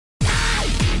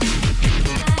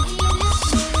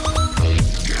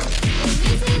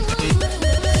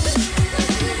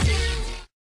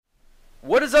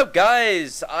up,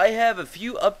 guys? I have a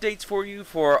few updates for you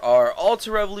for our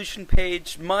AlterRevolution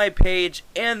page, my page,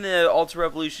 and the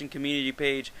AlterRevolution community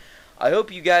page. I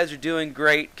hope you guys are doing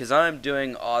great, because I'm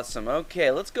doing awesome. Okay,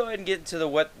 let's go ahead and get into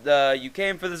what you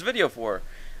came for this video for.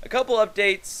 A couple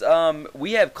updates.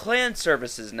 We have clan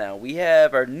services now. We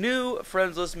have our new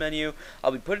friends list menu.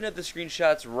 I'll be putting up the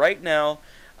screenshots right now.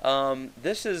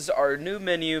 This is our new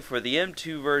menu for the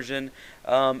M2 version.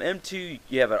 M2,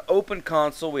 you have an open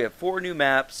console. We have 4 new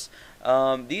maps.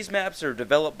 These maps are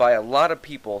developed by a lot of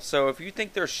people. So if you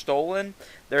think they're stolen,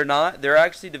 they're not. They're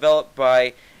actually developed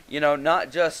by,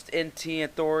 not just NT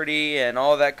Authority and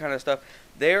all that kind of stuff.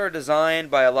 They are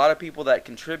designed by a lot of people that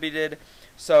contributed.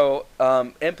 So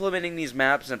implementing these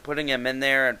maps and putting them in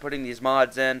there and putting these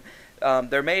mods in,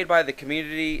 they're made by the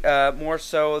community more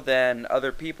so than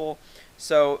other people.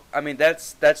 So, I mean,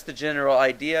 that's the general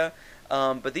idea.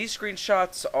 But these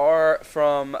screenshots are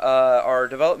from our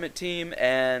development team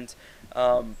and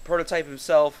Prototype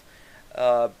himself.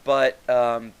 But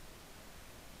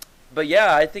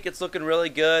yeah, I think it's looking really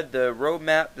good. The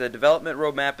roadmap, the development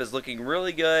roadmap is looking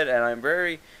really good, and I'm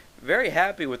very, very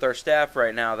happy with our staff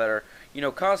right now that are,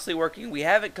 constantly working. We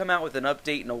haven't come out with an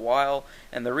update in a while,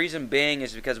 and the reason being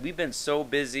is because we've been so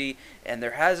busy, and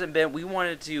there hasn't been. We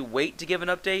wanted to wait to give an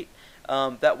update.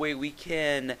 That way we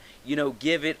can,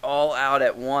 give it all out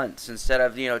at once instead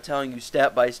of, telling you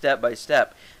step by step by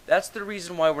step. That's the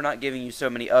reason why we're not giving you so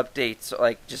many updates,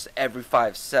 like just every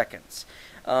 5 seconds.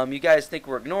 You guys think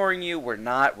we're ignoring you. We're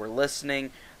not. We're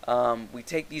listening. We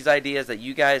take these ideas that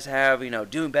you guys have,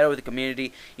 doing better with the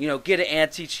community, get an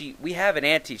anti-cheat. We have an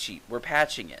anti-cheat. We're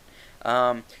patching it.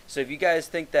 So if you guys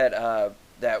think that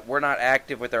that we're not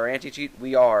active with our anti-cheat,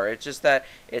 we are. It's just that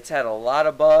it's had a lot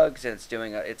of bugs, and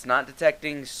it's not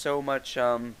detecting so much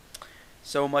of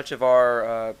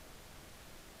our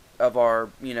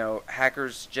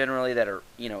hackers generally that are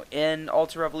in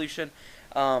AlterRevolution.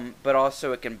 But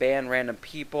also it can ban random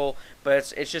people,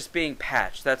 but it's just being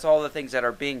patched. That's all the things that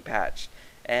are being patched.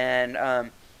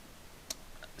 And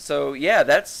so yeah,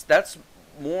 that's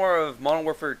more of Modern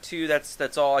Warfare 2.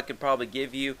 That's all I could probably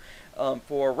give you.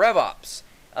 For RevOps,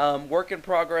 work in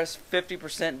progress,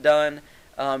 50% done.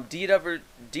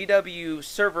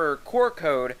 DWServer Core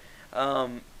code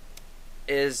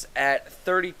is at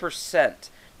 30%.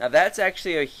 Now that's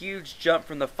actually a huge jump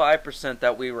from the 5%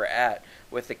 that we were at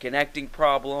with the connecting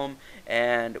problem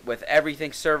and with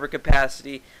everything server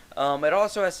capacity. It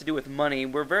also has to do with money.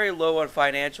 We're very low on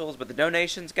financials, but the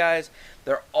donations, guys,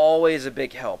 they're always a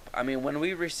big help. I mean, when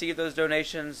we receive those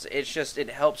donations, it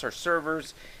helps our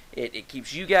servers. It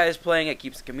keeps you guys playing. It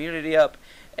keeps the community up,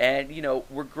 and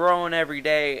we're growing every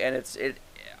day, and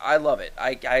I love it.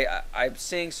 I'm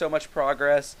seeing so much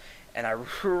progress, and I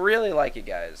really like it,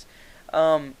 guys.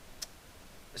 So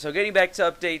getting back to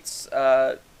updates,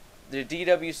 the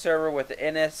DWServer with the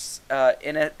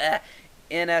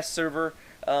NSServer,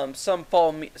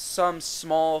 some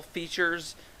small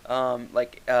features,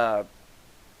 like again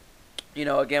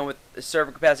with the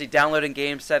server capacity, downloading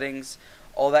game settings,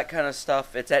 all that kind of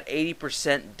stuff. It's at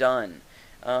 80% done.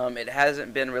 It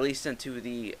hasn't been released into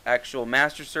the actual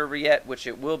master server yet, which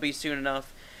it will be soon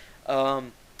enough.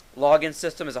 Login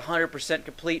system is 100%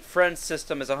 complete. Friends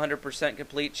system is 100%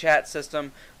 complete. Chat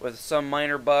system with some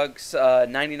minor bugs,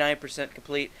 99%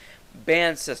 complete.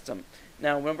 Ban system.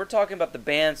 Now, when we're talking about the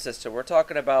ban system, we're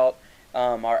talking about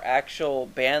our actual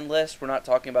ban list. We're not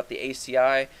talking about the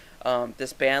ACI.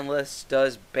 This ban list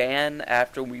does ban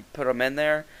after we put them in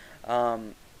there,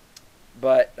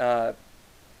 but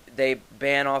they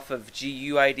ban off of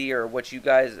GUID, or what you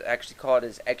guys actually call it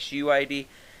is XUID.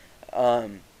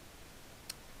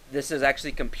 This is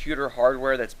actually computer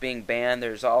hardware that's being banned.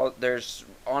 There's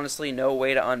honestly no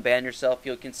way to unban yourself.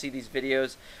 You can see these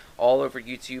videos all over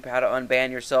YouTube, how to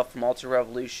unban yourself from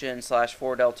AlterRevolution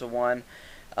 /4Delta1.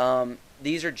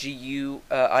 These are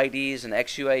GUIDs and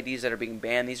XUIDs that are being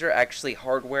banned. These are actually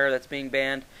hardware that's being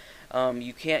banned.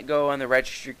 You can't go on the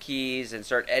registry keys and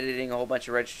start editing a whole bunch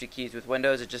of registry keys with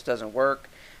Windows. It just doesn't work.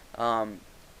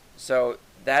 So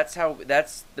that's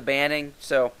the banning.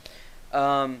 So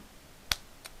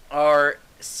our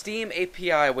Steam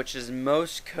API, which is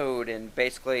most code in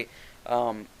basically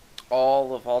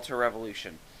all of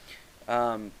AlterRevolution,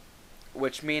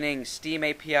 which meaning Steam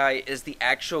API is the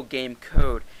actual game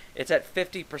code. It's at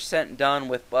 50% done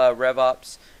with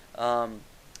RevOps.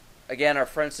 Again, our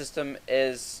friend system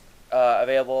is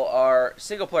available. Our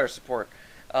single-player support.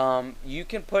 You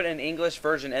can put an English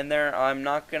version in there. I'm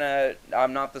not the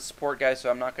support guy, so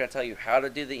I'm not gonna tell you how to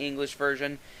do the English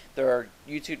version. There are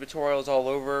YouTube tutorials all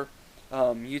over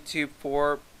YouTube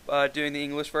for doing the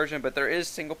English version, but there is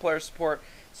single player support.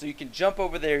 So you can jump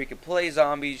over there, you can play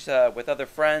zombies with other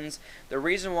friends. The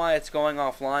reason why it's going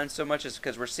offline so much is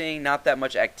because we're seeing not that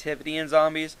much activity in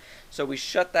zombies. So we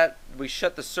shut the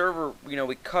server,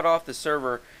 we cut off the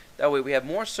server. That way we have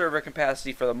more server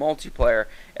capacity for the multiplayer.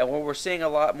 And when we're seeing a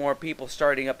lot more people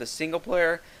starting up the single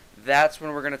player, that's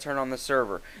when we're going to turn on the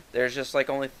server. There's just like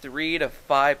only 3 to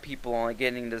 5 people only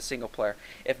getting into the single player.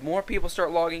 If more people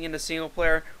start logging into single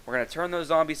player, we're going to turn those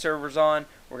zombie servers on.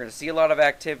 We're going to see a lot of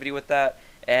activity with that.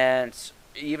 And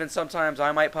even sometimes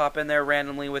I might pop in there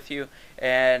randomly with you,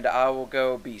 and I will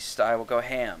go beast. I will go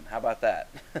ham. How about that?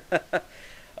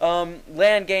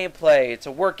 LAN gameplay. It's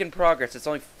a work in progress. It's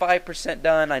only 5%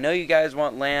 done. I know you guys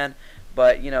want LAN,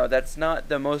 but that's not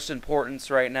the most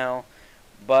importance right now.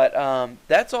 But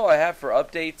that's all I have for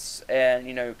updates and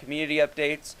community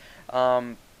updates.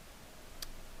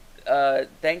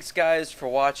 Thanks guys for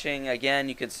watching. Again,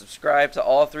 you can subscribe to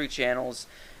all 3 channels.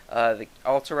 The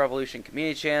AlterRevolution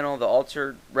community channel, the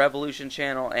AlterRevolution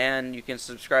channel, and you can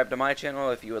subscribe to my channel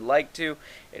if you would like to.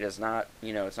 It is not,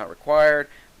 it's not required,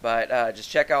 but just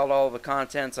check out all the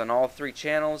contents on all 3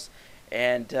 channels,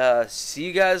 and see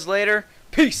you guys later.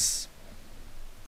 Peace!